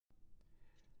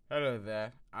Hello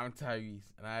there, I'm Tyrese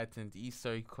and I attend East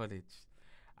Surrey College.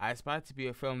 I aspire to be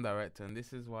a film director, and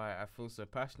this is why I feel so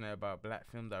passionate about black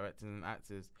film directors and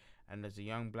actors. And as a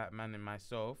young black man in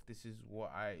myself, this is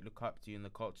what I look up to in the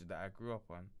culture that I grew up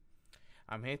on.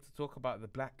 I'm here to talk about the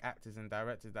black actors and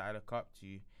directors that I look up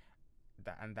to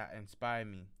that inspire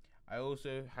me. I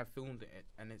also have filmed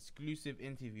an exclusive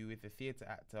interview with a theatre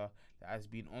actor that has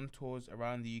been on tours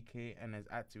around the UK and has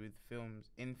acted with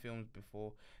films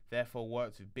before, therefore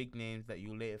worked with big names that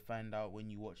you'll later find out when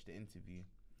you watch the interview.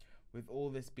 With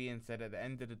all this being said, at the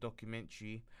end of the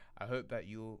documentary, I hope that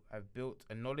you have built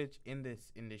a knowledge in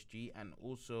this industry and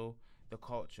also the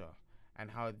culture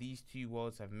and how these two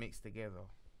worlds have mixed together.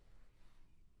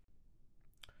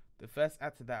 The first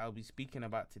actor that I'll be speaking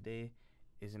about today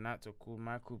is an actor called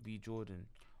Michael B. Jordan.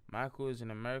 Michael is an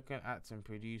American actor and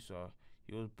producer.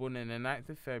 He was born on the 9th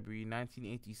of February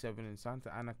 1987 in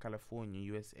Santa Ana, California,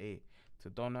 USA, to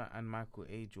Donna and Michael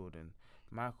A. Jordan.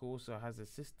 Michael also has a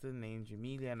sister named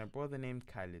Jamelia and a brother named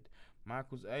Khalid.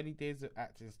 Michael's early days of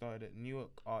acting started at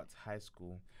Newark Arts High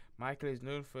School. Michael is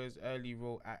known for his early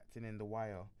role acting in The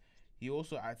Wire. He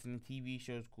also acted in TV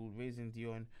shows called Raising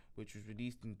Dion, which was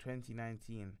released in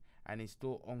 2019 and is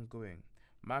still ongoing.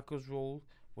 Michael's role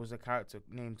was a character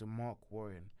named Mark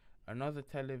Warren. Another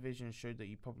television show that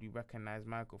you probably recognize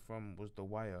Michael from was The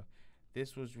Wire.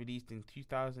 This was released in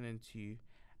 2002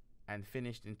 and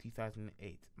finished in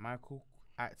 2008. Michael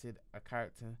acted a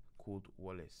character called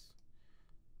Wallace.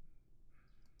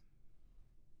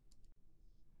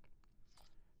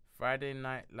 Friday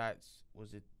Night Lights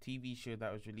was a TV show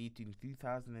that was released in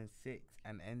 2006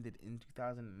 and ended in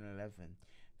 2011.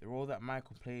 The role that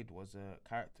Michael played was a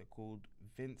character called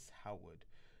Vince Howard.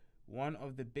 One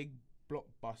of the big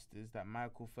blockbusters that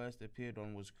Michael first appeared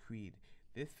on was Creed.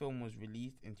 This film was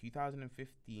released in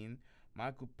 2015.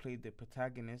 Michael played the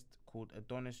protagonist called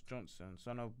Adonis Johnson,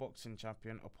 son of boxing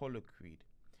champion Apollo Creed.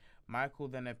 Michael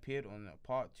then appeared on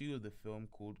part 2 of the film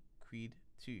called Creed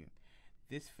 2.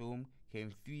 This film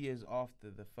came 3 years after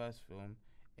the first film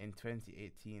in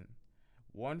 2018.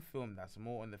 One film that's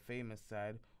more on the famous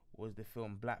side was the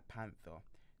film Black Panther.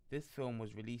 This film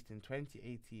was released in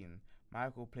 2018.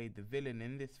 Michael played the villain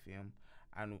in this film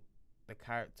and the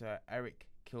character Eric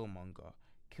Killmonger.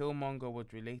 Killmonger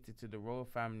was related to the royal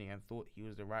family and thought he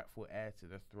was the rightful heir to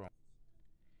the throne.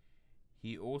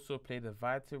 He also played a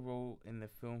vital role in the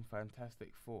film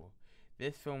Fantastic Four.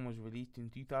 This film was released in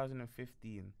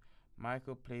 2015.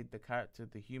 Michael played the character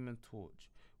The Human Torch,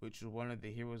 which was one of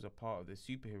the heroes a part of the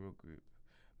superhero group.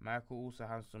 Michael also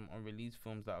has some unreleased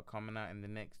films that are coming out in the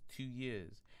next 2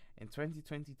 years. In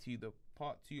 2022, the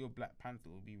part 2 of Black Panther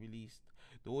will be released.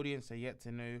 The audience are yet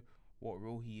to know what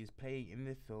role he is playing in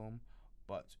the film,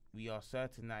 but we are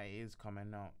certain that it is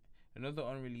coming out. Another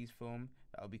unreleased film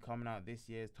that will be coming out this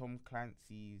year is Tom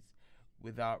Clancy's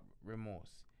Without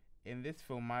Remorse. In this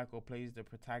film, Michael plays the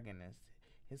protagonist.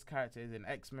 His character is an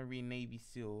ex-Marine Navy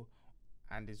SEAL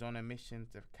and is on a mission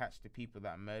to catch the people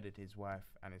that murdered his wife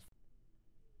and his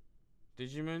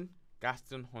Digimon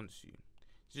Gaston Honsu.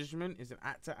 Digimon is an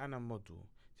actor and a model.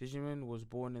 Digimon was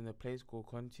born in a place called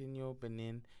Continuo,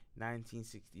 Benin,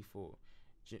 1964.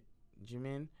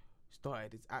 Jimin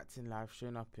started his acting life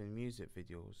showing up in music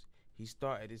videos. He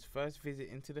started his first visit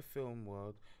into the film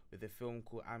world with a film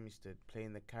called Amistad,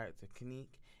 playing the character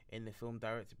Knick in the film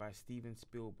directed by Steven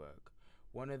Spielberg.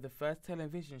 One of the first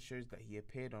television shows that he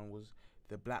appeared on was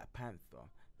The Black Panther,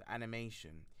 the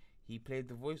animation. He played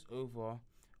the voiceover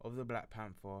of the Black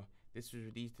Panther. This was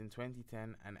released in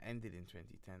 2010 and ended in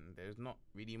 2010. There's not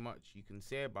really much you can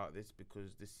say about this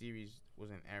because the series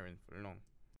wasn't airing for long.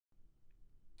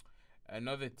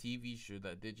 Another TV show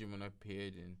that Digimon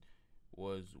appeared in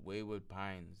was Wayward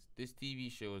Pines. This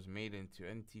TV show was made in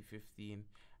 2015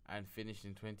 and finished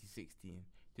in 2016.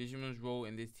 Digimon's role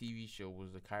in this TV show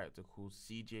was a character called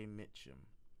CJ Mitchum.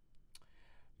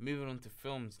 Moving on to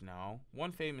films now.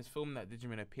 One famous film that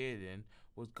Digimon appeared in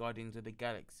was Guardians of the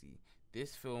Galaxy.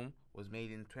 This film was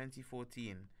made in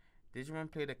 2014.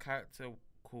 Digimon played a character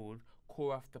called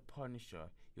Korath the Punisher.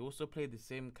 He also played the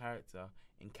same character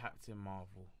in Captain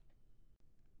Marvel.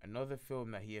 Another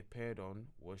film that he appeared on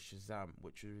was Shazam,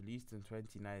 which was released in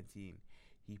 2019.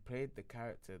 He played the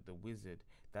character The Wizard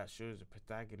that shows the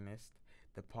protagonist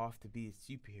the path to be a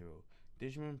superhero.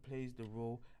 Digimon plays the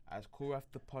role as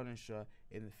Korath the Punisher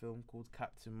in the film called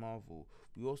Captain Marvel.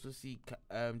 We also see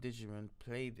Digimon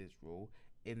play this role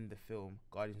in the film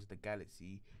Guardians of the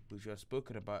Galaxy, which we have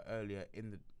spoken about earlier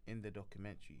in the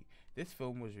documentary. This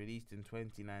film was released in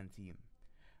 2019.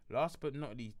 Last but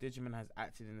not least, Digimon has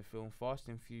acted in the film Fast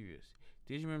and Furious.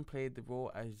 Digimon played the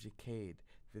role as Jacade,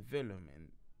 the villain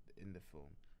in the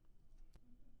film.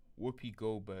 Whoopi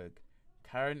Goldberg.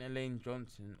 Karen Elaine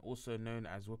Johnson, also known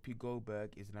as Whoopi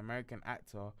Goldberg, is an American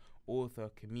actor, author,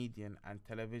 comedian, and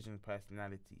television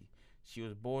personality. She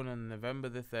was born on November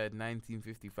the 3rd,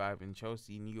 1955 in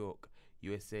Chelsea, New York,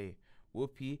 USA.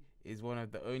 Whoopi is one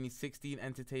of the only 16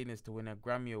 entertainers to win a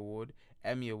Grammy Award,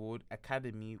 Emmy Award,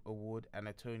 Academy Award, and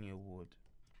a Tony Award.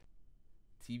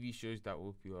 TV shows that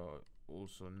Whoopi are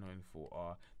also known for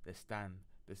are The Stand.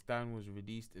 The Stand was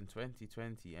released in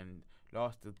 2020 and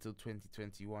lasted till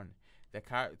 2021. The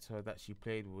character that she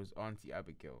played was Auntie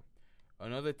Abigail.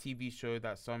 Another TV show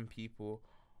that some people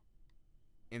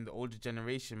in the older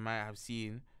generation might have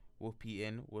seen Whoopi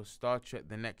in was Star Trek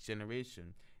The Next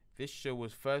Generation. This show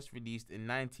was first released in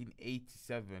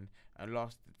 1987 and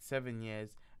lasted 7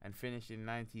 years and finished in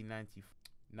 1994.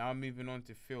 Now moving on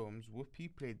to films, Whoopi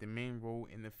played the main role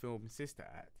in the film Sister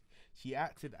Act. She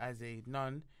acted as a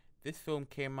nun. This film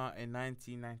came out in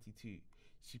 1992.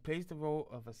 She plays the role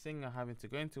of a singer having to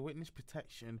go into witness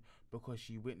protection because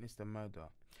she witnessed a murder.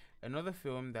 Another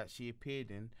film that she appeared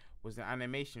in was an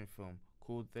animation film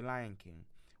called The Lion King.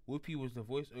 Whoopi was the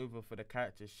voiceover for the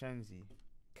character Shenzi.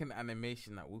 Second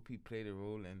animation that Whoopi played a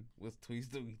role in was Toy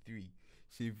Story 3.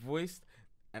 She voiced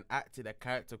and acted a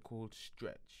character called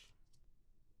Stretch.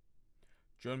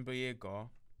 John Boyega,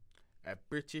 a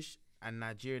British and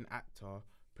Nigerian actor,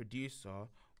 producer,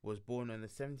 was born on the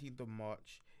 17th of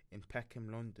March in Peckham,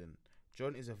 London.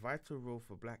 John is a vital role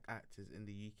for black actors in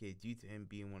the UK due to him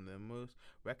being one of the most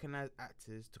recognised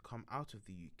actors to come out of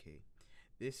the UK.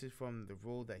 This is from the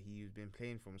role that he's been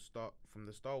playing from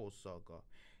the Star Wars saga.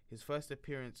 His first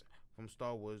appearance from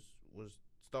Star Wars was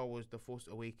Star Wars The Force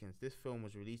Awakens. This film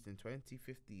was released in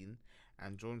 2015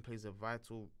 and John plays a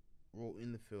vital role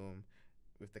in the film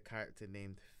with the character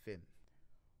named Finn.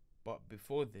 But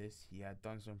before this, he had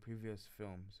done some previous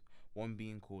films, one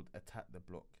being called Attack the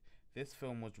Block. This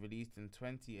film was released in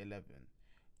 2011.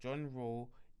 John's role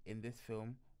in this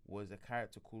film was a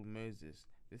character called Moses.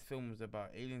 This film was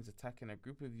about aliens attacking a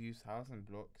group of youths' house and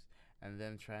blocks and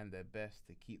then trying their best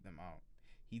to keep them out.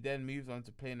 He then moved on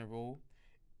to playing a role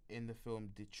in the film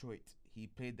Detroit. He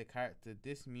played the character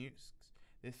Dismukes.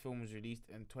 This film was released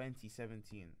in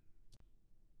 2017.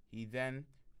 He then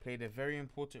played a very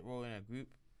important role in a group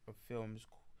of films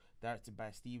directed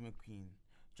by Steve McQueen.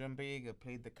 John Boyega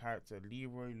played the character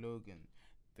Leroy Logan.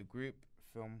 The group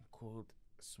film called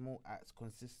Small Axe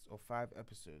consists of 5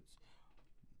 episodes: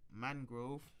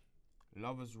 Mangrove,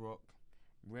 Lovers Rock,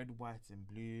 Red, White and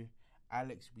Blue,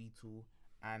 Alex Wheatle,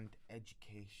 and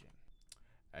Education.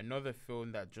 Another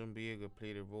film that John Boyega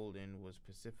played a role in was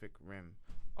Pacific Rim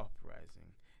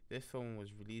Uprising. This film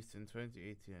was released in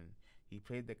 2018. He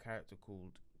played the character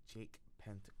called Jake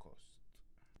Pentecost.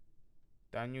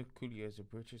 Daniel Kaluuya is a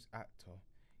British actor.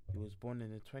 He was born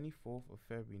on the 24th of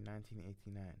February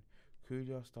 1989.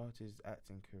 Kaluuya started his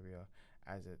acting career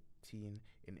as a teen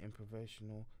in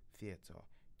improvisational theatre.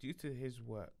 Due to his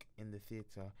work in the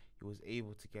theatre, he was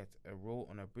able to get a role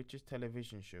on a British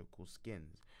television show called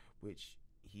Skins, which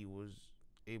he was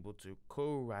able to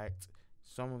co-write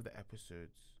some of the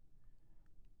episodes.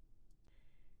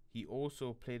 He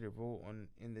also played a role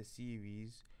in the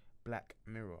series Black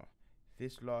Mirror.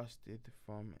 This lasted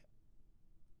from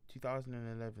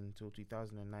 2011 till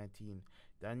 2019.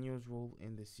 Daniel's role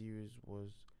in the series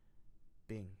was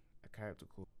Bing, a character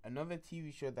called. Another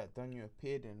TV show that Daniel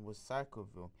appeared in was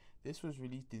Psychoville. This was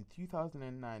released in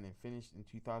 2009 and finished in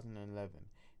 2011.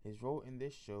 His role in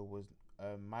this show was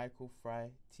Michael Fry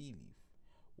Tea Leaf.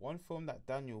 One film that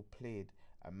Daniel played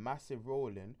a massive role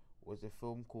in was a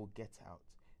film called Get Out.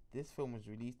 This film was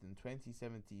released in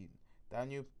 2017.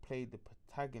 Daniel played the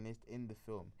protagonist in the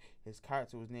film. His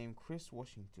character was named Chris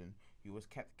Washington, who was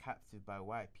kept captive by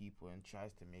white people and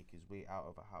tries to make his way out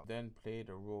of a house. Then played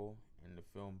a role in the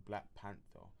film Black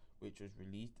Panther, which was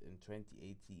released in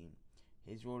 2018.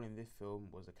 His role in this film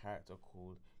was a character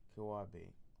called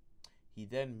Kiwabe. He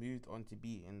then moved on to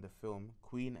be in the film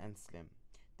Queen and Slim.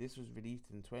 This was released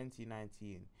in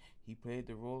 2019. He played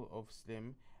the role of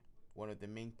Slim, one of the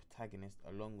main protagonists,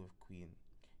 along with Queen.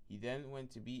 He then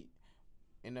went to be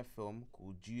in a film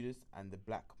called Judas and the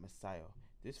Black Messiah.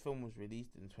 This film was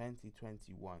released in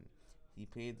 2021. He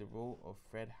played the role of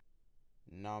Fred.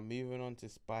 Now moving on to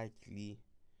Spike Lee.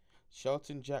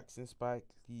 Shelton Jackson Spike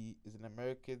Lee is an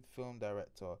American film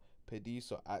director,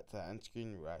 producer, actor and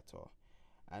screenwriter,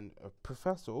 and a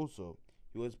professor also.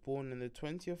 He was born on the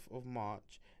 20th of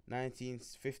March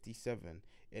 1957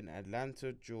 in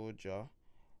Atlanta, Georgia,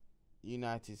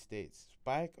 United States.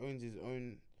 Spike owns his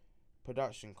own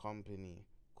production company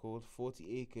called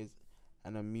 40 Acres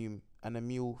and a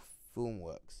Mule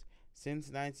Filmworks. Since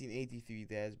 1983,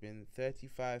 there has been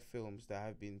 35 films that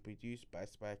have been produced by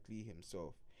Spike Lee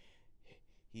himself.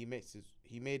 He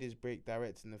made his break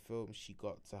directing the film She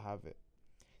Got to Have It.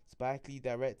 Spike Lee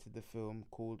directed the film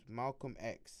called Malcolm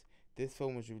X. This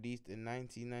film was released in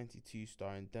 1992,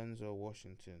 starring Denzel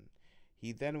Washington.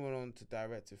 He then went on to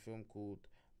direct a film called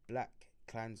Black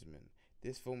Klansman.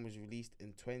 This film was released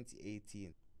in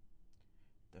 2018.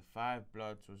 The Five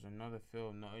Bloods was another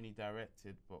film not only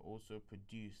directed but also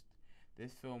produced.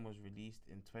 This film was released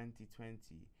in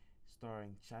 2020,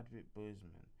 starring Chadwick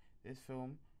Boseman. This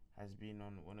film has been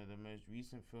on one of the most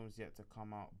recent films yet to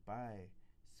come out by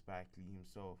Spike Lee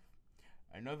himself.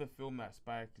 Another film that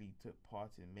Spike Lee took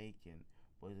part in making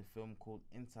was a film called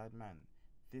Inside Man.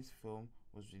 This film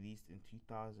was released in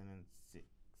 2006.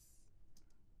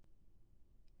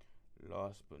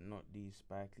 Last but not least,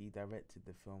 Spike Lee directed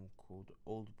the film called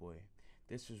Old Boy.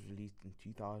 This was released in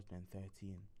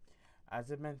 2013. As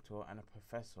a mentor and a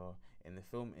professor in the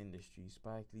film industry,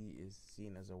 Spike Lee is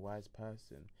seen as a wise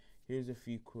person. Here's a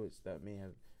few quotes that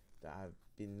have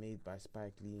been made by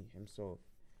Spike Lee himself.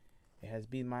 It has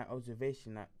been my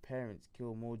observation that parents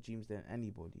kill more dreams than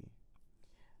anybody.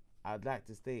 I'd like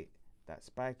to state that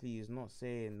Spike Lee is not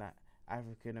saying that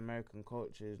African American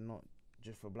culture is not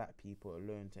just for black people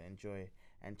alone to enjoy,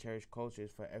 and cherish culture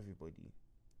is for everybody.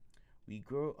 We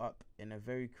grow up in a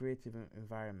very creative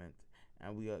environment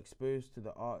and we are exposed to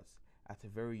the arts at a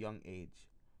very young age,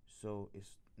 so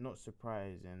it's not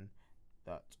surprising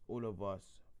that all of us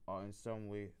are in some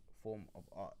way form of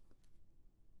art.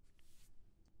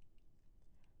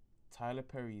 Tyler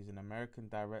Perry is an American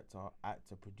director,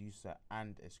 actor, producer,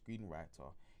 and a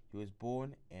screenwriter. He was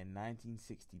born in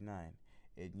 1969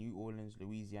 in New Orleans,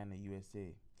 Louisiana,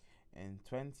 USA. In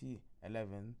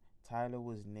 2011, Tyler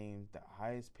was named the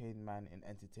highest paid man in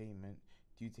entertainment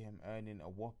due to him earning a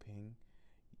whopping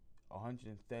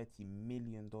 $130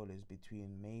 million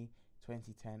between May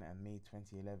 2010 and May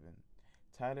 2011.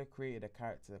 Tyler created a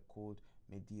character called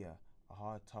Medea, a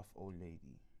hard, tough old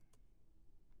lady.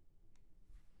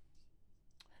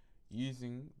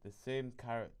 Using the same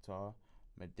character,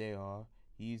 Medea,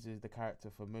 he uses the character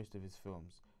for most of his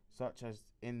films, such as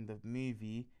in the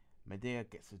movie Medea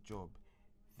Gets a Job.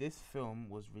 This film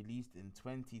was released in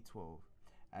 2012.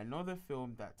 Another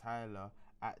film that Tyler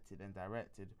acted and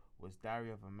directed was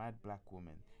Diary of a Mad Black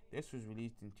Woman. This was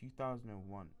released in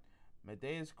 2001.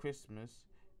 Medea's Christmas.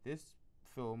 This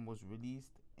film was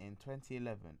released in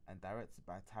 2011 and directed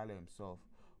by Tyler himself,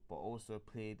 but also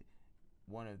played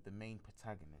one of the main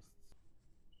protagonists.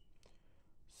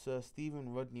 Sir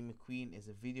Stephen Rodney McQueen is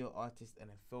a video artist and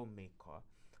a filmmaker.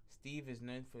 Steve is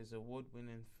known for his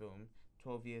award-winning film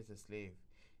 12 Years a Slave.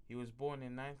 He was born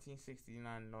in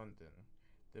 1969 London.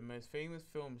 The most famous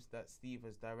films that Steve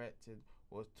has directed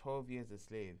was 12 Years a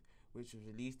Slave, which was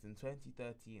released in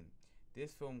 2013.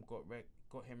 This film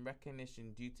got him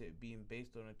recognition due to it being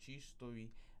based on a true story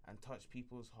and touched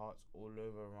people's hearts all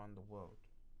over around the world.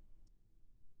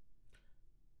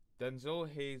 Denzel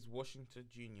Hayes Washington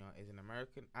Jr. is an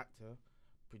American actor,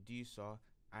 producer,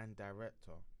 and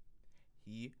director.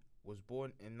 He was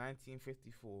born in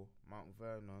 1954, Mount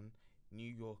Vernon, New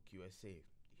York, USA.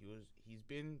 He's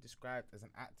been described as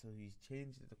an actor who's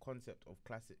changed the concept of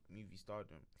classic movie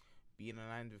stardom, being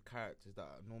aligned with characters that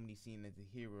are normally seen as the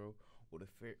hero or the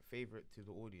favorite to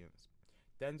the audience.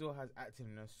 Denzel has acted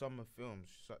in some of films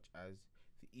such as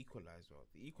The Equalizer.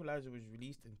 The Equalizer was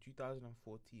released in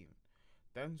 2014.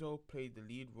 Denzel played the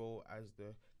lead role as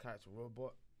the character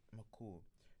Robert McCall,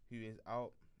 who is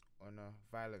out on a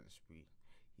violence spree.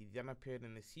 He then appeared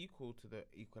in the sequel to The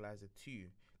Equalizer 2.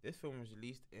 This film was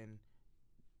released in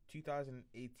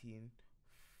 2018,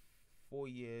 4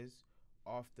 years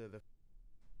after the.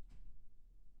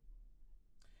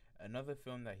 Another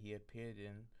film that he appeared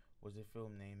in was a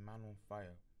film named Man on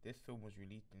Fire. This film was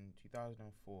released in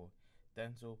 2004.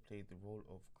 Denzel played the role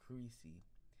of Creasy.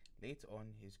 Later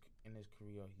on in his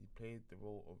career, he played the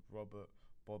role of Robert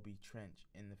Bobby Trench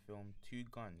in the film Two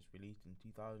Guns, released in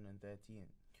 2013.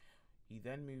 He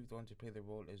then moved on to play the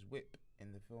role as Whip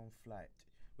in the film Flight,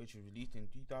 which was released in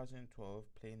 2012,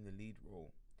 playing the lead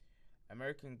role.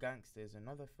 American Gangster is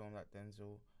another film that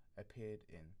Denzel appeared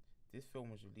in. This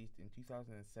film was released in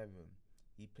 2007.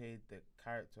 He played the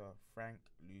character Frank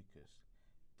Lucas.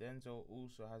 Denzel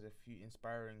also has a few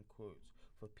inspiring quotes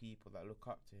for people that look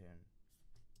up to him.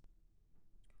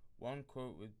 One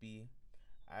quote would be,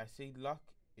 "I say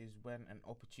luck is when an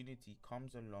opportunity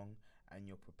comes along and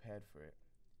you're prepared for it."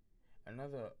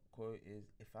 Another quote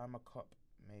is, "If I'm a cup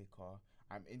maker,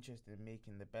 I'm interested in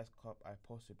making the best cup I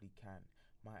possibly can.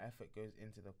 My effort goes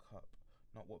into the cup,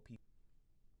 not what people."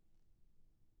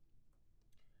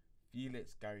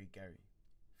 Felix Gary.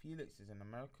 Felix is an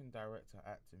American director,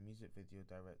 actor, music video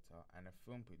director, and a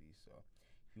film producer.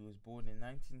 He was born in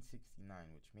 1969,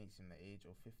 which makes him the age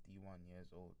of 51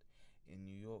 years old, in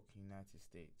New York, United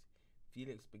States.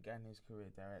 Felix began his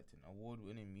career directing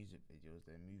award-winning music videos,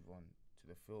 then moved on to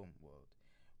the film world.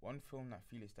 One film that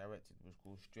Felix directed was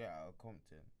called Straight Outta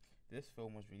Compton. This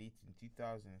film was released in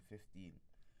 2015.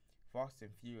 Fast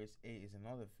and Furious 8 is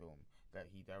another film that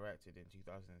he directed in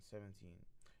 2017.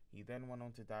 He then went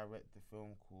on to direct the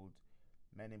film called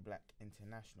Men in Black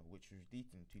International, which was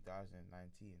released in 2019.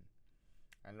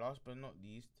 And last but not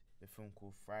least, the film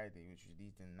called Friday, which was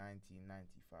released in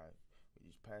 1995,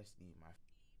 which is personally my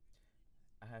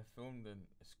I have filmed an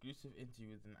exclusive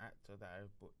interview with an actor that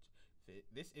I've booked. For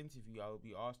this interview, I will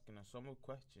be asking a some of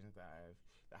questions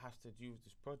that has to do with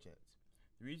this project.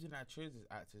 The reason I chose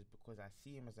this actor is because I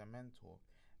see him as a mentor,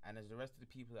 and as the rest of the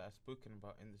people that I've spoken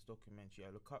about in this documentary,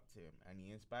 I look up to him and he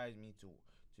inspires me to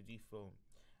do film.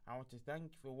 I want to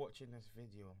thank you for watching this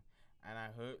video, and I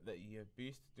hope that you have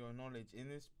boosted your knowledge in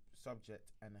this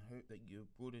subject, and I hope that you have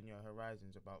broadened your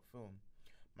horizons about film.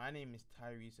 My name is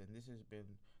Tyrese, and this has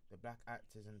been the black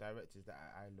actors and directors that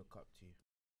I look up to.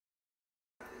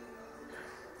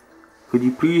 Could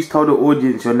you please tell the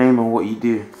audience your name and what you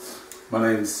do? My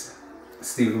name's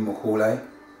Stephen McCauley.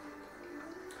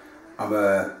 I'm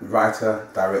a writer,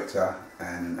 director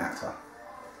and actor.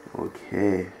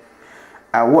 Okay.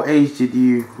 At what age did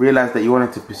you realise that you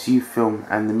wanted to pursue film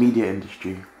and the media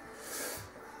industry?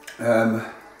 I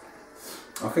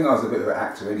think I was a bit of an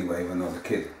actor anyway when I was a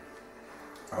kid.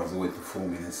 I was always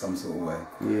performing in some sort of way.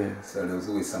 Yeah. So there was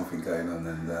always something going on,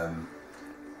 and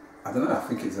I don't know, I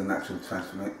think it's a natural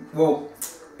transformation. Well,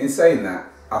 in saying that,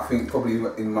 I think probably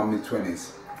in my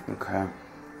mid-20s. Okay.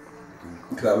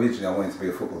 Because originally I wanted to be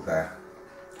a football player.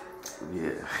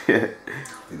 Yeah.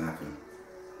 Didn't happen.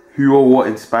 Who or what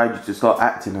inspired you to start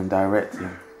acting and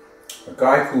directing? A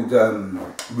guy called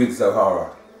Riggs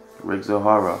O'Hara. Riggs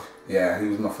O'Hara? Yeah, he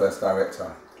was my first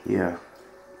director. Yeah.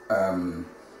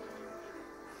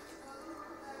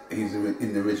 He's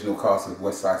in the original cast of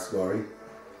West Side Story.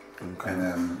 Okay.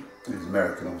 And he was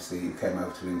American, obviously. He came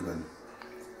over to England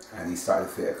and he started a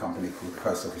theatre company called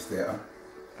Post Office Theatre.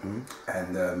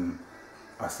 And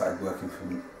I started working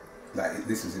from, like,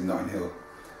 this was in Notting Hill,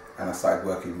 and I started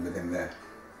working with him there.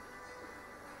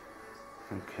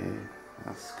 Okay,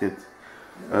 that's good.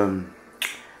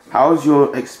 How was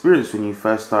your experience when you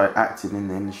first started acting in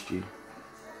the industry?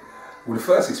 Well, the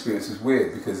first experience was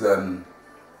weird because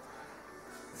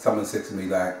someone said to me,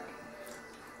 like,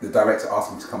 the director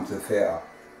asked me to come to the theatre.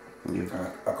 Yeah.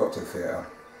 I got to the theatre,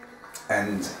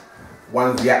 and one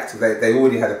of the actors, they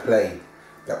already had a play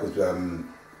that was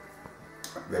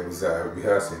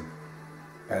rehearsing,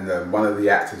 and one of the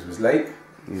actors was late.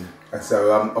 Yeah. And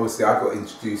so obviously I got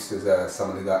introduced as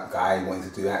somebody, that guy wanting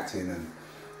to do acting,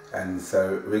 and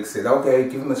so Riggs said, okay,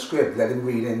 give him a script, let him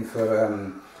read in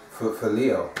for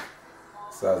Leo.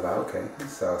 So I was like, okay.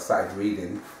 So I started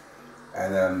reading,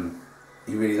 and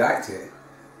he really liked it.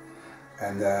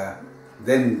 And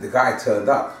then the guy turned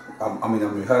up. I'm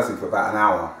rehearsing for about an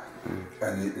hour,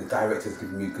 and the director's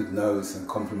giving me good notes and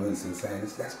compliments and saying,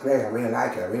 that's great, I really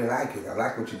like it, I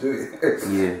like what you're doing.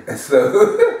 Yeah. And so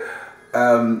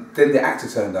then the actor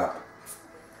turned up,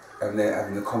 and they're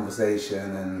having a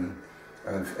conversation,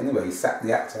 and anyway, he sacked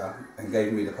the actor and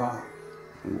gave me the part.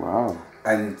 Wow.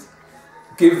 And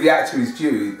give the actor his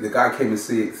due, the guy came and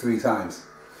see it 3 times.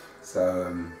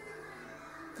 So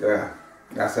yeah,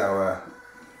 that's how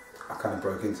I kind of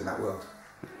broke into that world.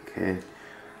 Okay.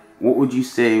 What would you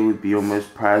say would be your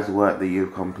most prized work that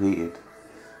you've completed?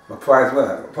 My prized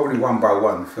work? Probably One by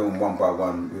One, film One by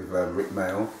One with Rick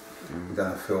Mail. We've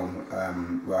done a film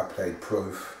where I played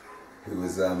Proof, who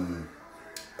was,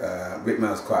 Rick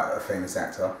Mail's quite a famous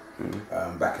actor.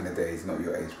 Back in the day, he's not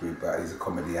your age group, but he's a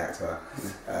comedy actor.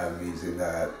 He was in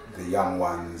The Young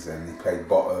Ones, and he played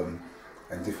Bottom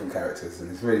and different characters, and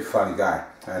he's a really funny guy.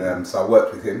 And so I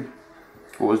worked with him.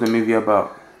 What was the movie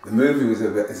about? The movie was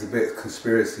it's a bit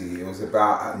conspiracy. It was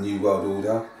about a new world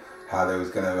order, how they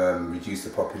was going to reduce the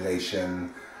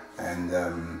population, and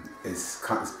it's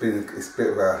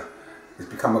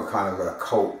become a kind of a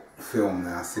cult film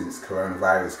now since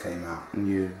coronavirus came out.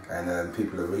 Yeah. And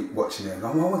people are watching it and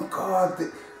going, oh my God,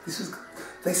 they said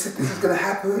this was going to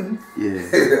happen. Yeah.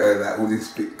 Like all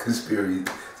these conspiracy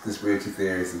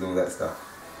theories and all that stuff.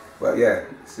 But yeah,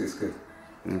 it's good.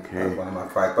 Okay. That's one of my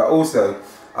fights. But also,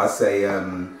 I say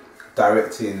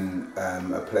directing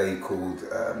a play called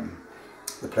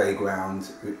The Playground,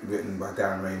 written by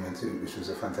Darren Raymond, which was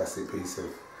a fantastic piece of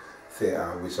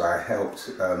theatre, which I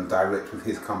helped direct with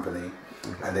his company.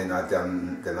 And then I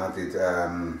did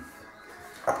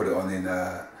I put it on in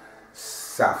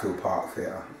Southfield Park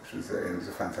Theatre, which was it was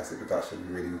a fantastic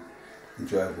production, really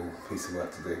enjoyable piece of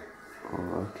work to do.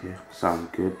 Oh, okay, sounds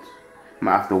good.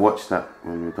 Might have to watch that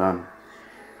when we're done.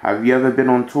 Have you ever been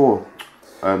on tour?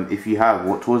 If you have,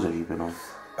 what tours have you been on?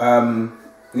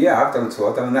 Yeah, I've done a tour.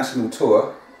 I've done a national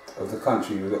tour of the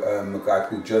country with a guy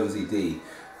called John Z.D.,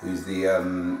 who's the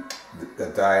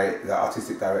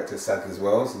artistic director of Sadler's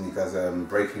Wells, and he does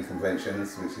breaking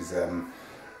conventions, which is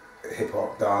hip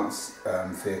hop dance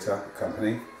theatre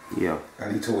company. Yeah.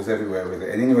 And he tours everywhere with it.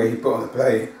 And anyway, he put on a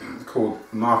play called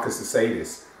Marcus the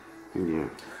Sadist. Yeah.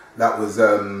 That was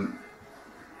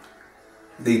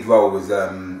lead role was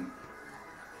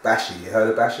Bashi. You heard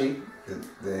of Bashi?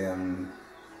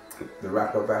 The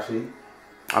rapper Bashi.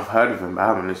 I've heard of him, but I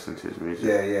haven't listened to his music.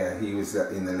 Yeah, he was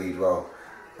in the lead role,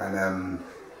 and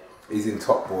he's in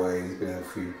Top Boy. He's been in a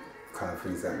few kind of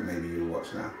things that maybe you'll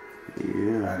watch now.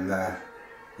 Yeah. And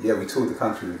yeah, we toured the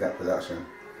country with that production.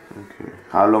 Okay.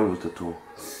 How long was the tour?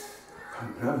 I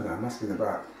don't know. It must have been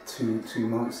about 2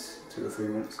 months, 2 or 3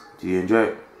 months. Do you enjoy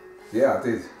it? Yeah, I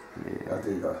did. Yeah. I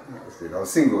did. I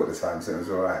was single at the time, so it was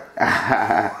alright.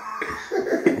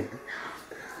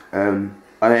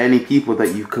 Are there any people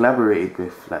that you've collaborated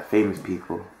with, like famous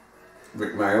people?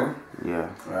 Rick Mail. Yeah.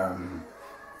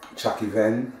 Chucky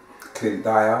Venn, Clint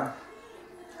Dyer,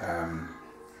 to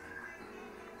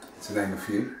name a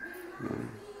few.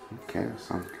 Okay, that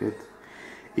sounds good.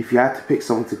 If you had to pick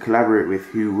someone to collaborate with,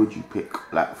 who would you pick,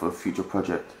 like, for a future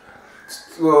project?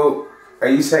 Well, are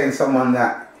you saying someone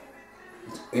that,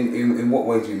 in what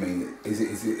way do you mean? Is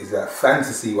it a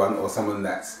fantasy one or someone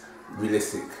that's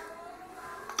realistic?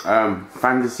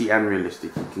 Fantasy and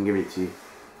realistic. You can give me two.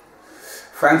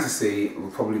 Fantasy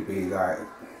would probably be like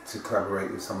to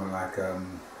collaborate with someone like let me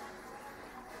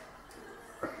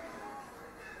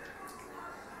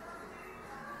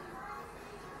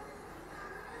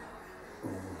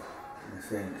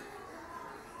think.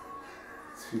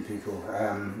 A few people.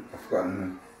 I've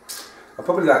forgotten. I'd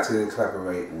probably like to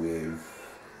collaborate with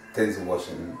Denzel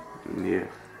Washington. Yeah.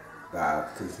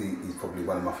 Because he's probably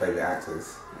one of my favourite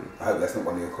actors. I hope that's not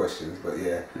one of your questions, but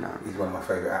yeah, he's one of my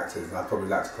favourite actors, and I'd probably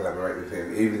like to collaborate with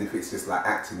him, even if it's just like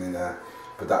acting in a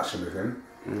production with him.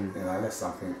 You know, that's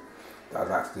something that I'd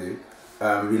like to do.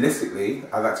 Realistically,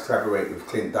 I'd like to collaborate with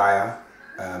Clint Dyer,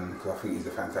 because I think he's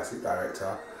a fantastic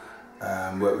director.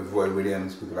 Work with Roy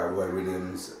Williams, people like Roy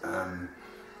Williams,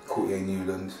 Courtney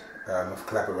Newland, I've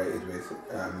collaborated with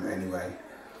anyway.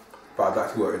 But I'd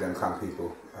like to work with them kind of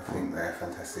people. I think they're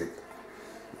fantastic.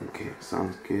 Okay,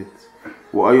 sounds good.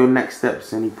 What are your next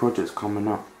steps? Any projects coming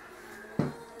up?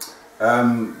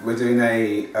 We're doing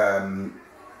a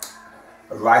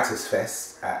Writers'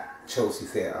 Fest at Chelsea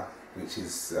Theatre, which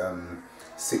is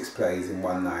 6 plays in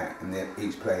one night, and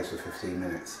each play is for 15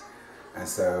 minutes. And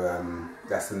so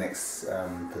that's the next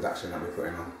production that we're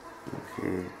putting on.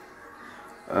 Okay.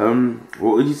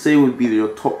 What would you say would be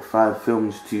your top 5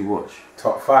 films to watch?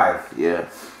 Top 5? Yeah.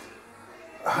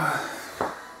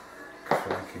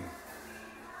 Crikey.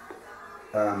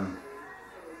 I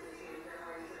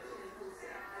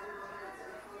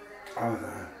don't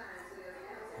know.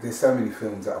 There's so many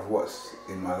films that I've watched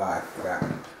in my life that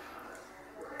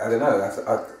I don't know.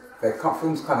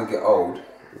 Films kind of get old.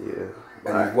 Yeah.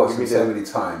 And you've watched them so many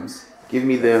times. Give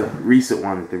me the recent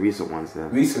ones. The recent ones then.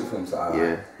 Recent films that I like.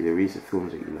 Yeah, the recent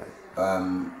films that you like.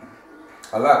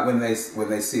 I like When They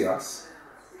See Us.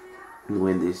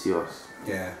 When They See Us.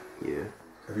 Yeah. Yeah.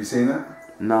 Have you seen that?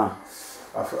 Nah.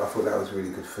 I thought that was a really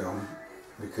good film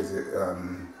because it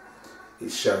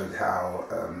showed how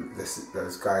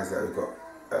those guys that got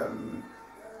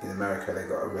in America, they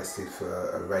got arrested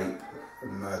for a rape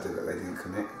and murder that they didn't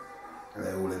commit, and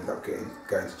they all ended up going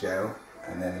to jail,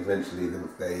 and then eventually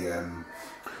they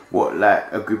what,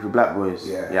 like a group of black boys?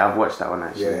 Yeah. Yeah, I've watched that one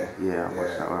actually. Yeah, I've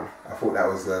watched that one. I thought that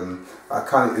was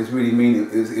it was really meaning.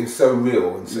 It was so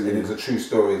real, and it was a true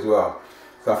story as well.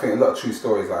 So I think a lot of true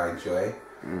stories I enjoy.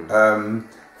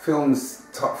 Films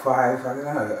top 5, I don't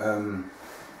know.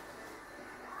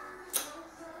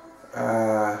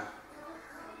 I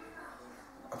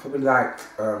probably liked.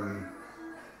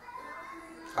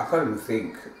 I can't even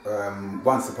think.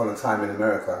 Once Upon a Time in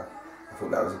America. I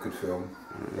thought that was a good film.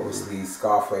 Obviously,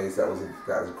 Scarface. That was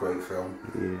a great film.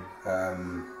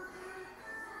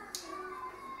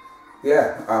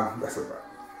 Yeah. That's about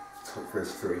top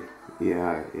first 3.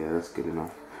 Yeah, that's good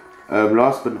enough.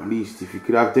 Last but not least, if you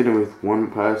could have dinner with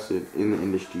one person in the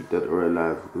industry, dead or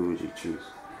alive, who would you choose?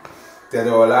 Dead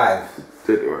or alive?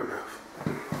 Dead or alive.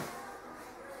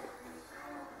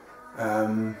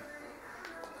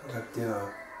 Have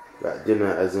dinner. Like dinner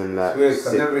as in like... It's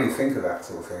weird, I never really think of that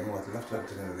sort of thing. Oh, I'd love to have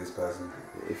dinner with this person.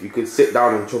 If you could sit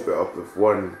down and chop it up with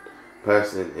one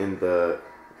person in the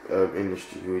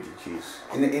industry, who would you choose?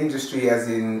 In the industry as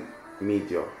in...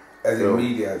 Media. As film. in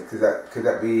media, could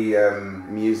that be...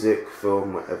 music,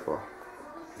 film, whatever.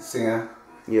 Singer?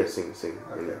 Yeah, sing.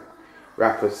 Okay. Yeah.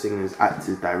 Rappers, singers,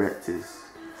 actors, directors.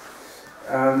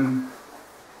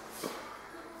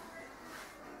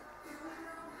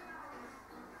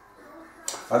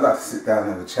 I'd like to sit down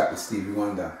and have a chat with Stevie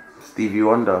Wonder. Stevie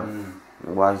Wonder?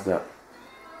 Why is that?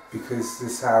 Because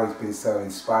this is how he's been so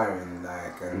inspiring,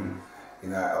 like, and you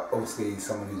know, obviously he's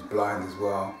someone who's blind as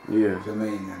well. Yeah. Do you know what I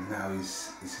mean? And now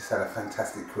he's just had a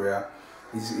fantastic career.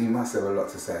 He must have a lot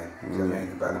to say, do you know what I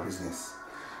mean, about the business.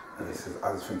 And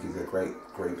I just think he's a great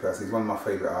person. He's one of my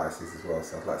favourite artists as well,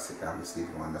 so I'd like to sit down with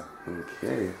Stevie Wonder.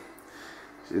 Okay.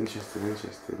 Interesting.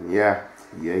 Yeah,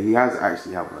 he has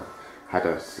actually had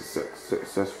a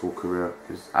successful career.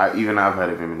 Even I've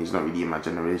heard of him, and he's not really in my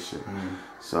generation.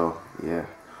 So yeah,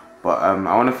 but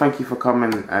I want to thank you for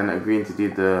coming and agreeing to do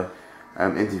the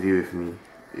interview with me.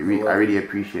 I really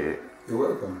appreciate it. You're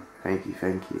welcome. Thank you.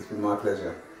 It's been my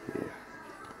pleasure. Yeah.